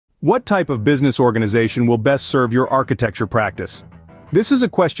What type of business organization will best serve your architecture practice? This is a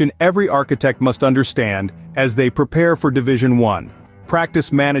question every architect must understand as they prepare for Division 1,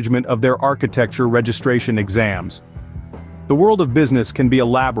 practice management of their architecture registration exams. The world of business can be a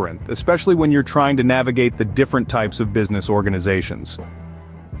labyrinth, especially when you're trying to navigate the different types of business organizations.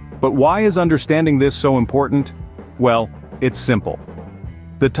 But why is understanding this so important? Well, it's simple.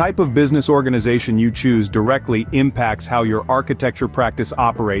 The type of business organization you choose directly impacts how your architecture practice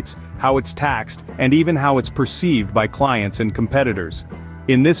operates, how it's taxed, and even how it's perceived by clients and competitors.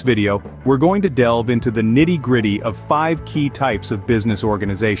 In this video, we're going to delve into the nitty-gritty of 5 key types of business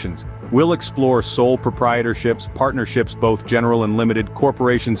organizations. We'll explore sole proprietorships, partnerships, both general and limited,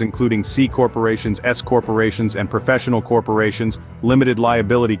 corporations including C corporations, S corporations, and professional corporations, limited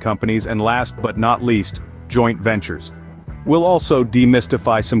liability companies, and last but not least, joint ventures. We'll also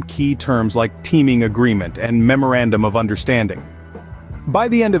demystify some key terms like teaming agreement and memorandum of understanding. By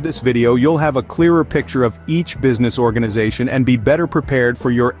the end of this video, you'll have a clearer picture of each business organization and be better prepared for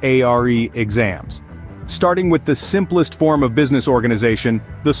your ARE exams. Starting with the simplest form of business organization,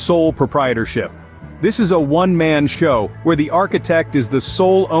 the sole proprietorship. This is a one-man show where the architect is the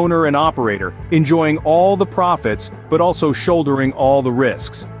sole owner and operator, enjoying all the profits but also shouldering all the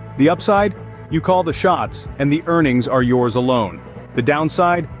risks. The upside? You call the shots, and the earnings are yours alone. The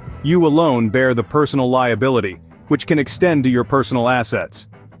downside? You alone bear the personal liability, which can extend to your personal assets.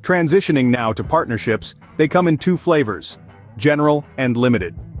 Transitioning now to partnerships, they come in 2 flavors: general and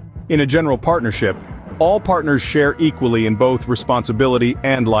limited. In a general partnership, all partners share equally in both responsibility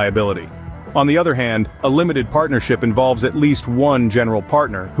and liability. On the other hand, a limited partnership involves at least one general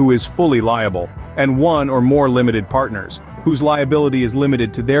partner who is fully liable, and one or more limited partners, whose liability is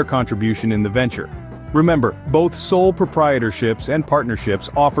limited to their contribution in the venture. Remember, both sole proprietorships and partnerships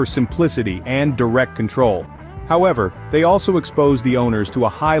offer simplicity and direct control. However, they also expose the owners to a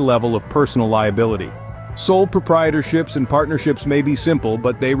high level of personal liability. Sole proprietorships and partnerships may be simple,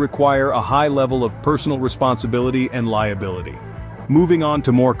 but they require a high level of personal responsibility and liability. Moving on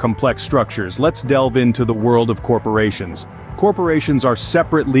to more complex structures, let's delve into the world of corporations. Corporations are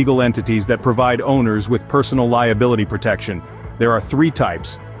separate legal entities that provide owners with personal liability protection. There are 3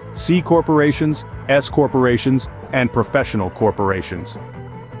 types: C corporations, S corporations, and professional corporations.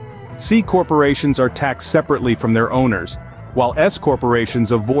 C corporations are taxed separately from their owners, while S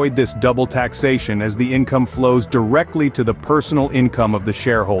corporations avoid this double taxation as the income flows directly to the personal income of the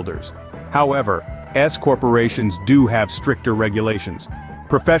shareholders. However, S corporations do have stricter regulations.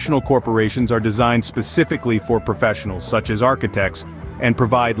 Professional corporations are designed specifically for professionals, such as architects, and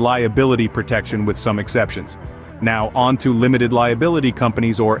provide liability protection with some exceptions. Now on to limited liability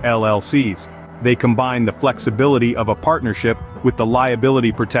companies, or LLCs. They combine the flexibility of a partnership with the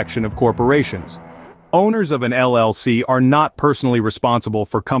liability protection of corporations. Owners of an LLC are not personally responsible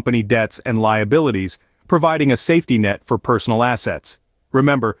for company debts and liabilities, providing a safety net for personal assets.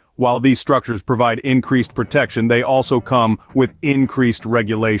 Remember, while these structures provide increased protection, they also come with increased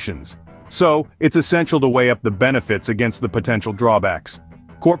regulations. So, it's essential to weigh up the benefits against the potential drawbacks.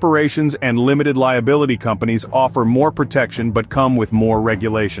 Corporations and limited liability companies offer more protection but come with more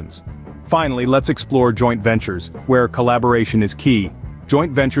regulations. Finally, let's explore joint ventures, where collaboration is key.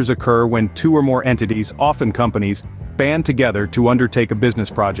 Joint ventures occur when 2 or more entities, often companies, band together to undertake a business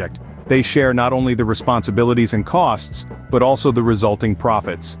project. They share not only the responsibilities and costs, but also the resulting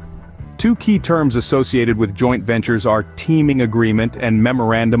profits. 2 key terms associated with joint ventures are teaming agreement and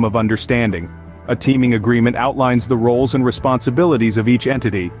memorandum of understanding. A teaming agreement outlines the roles and responsibilities of each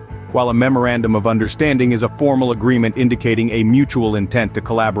entity, while a memorandum of understanding is a formal agreement indicating a mutual intent to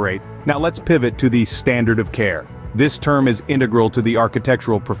collaborate. Now let's pivot to the standard of care. This term is integral to the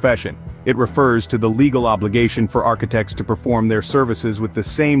architectural profession. It refers to the legal obligation for architects to perform their services with the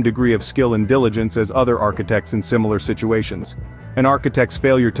same degree of skill and diligence as other architects in similar situations. An architect's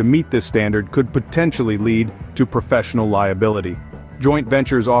failure to meet this standard could potentially lead to professional liability. Joint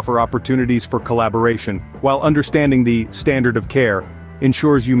ventures offer opportunities for collaboration, while understanding the standard of care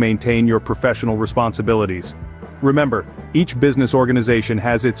ensures you maintain your professional responsibilities. Remember, each business organization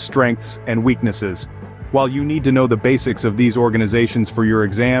has its strengths and weaknesses. While you need to know the basics of these organizations for your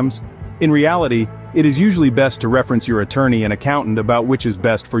exams, in reality, it is usually best to reference your attorney and accountant about which is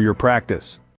best for your practice.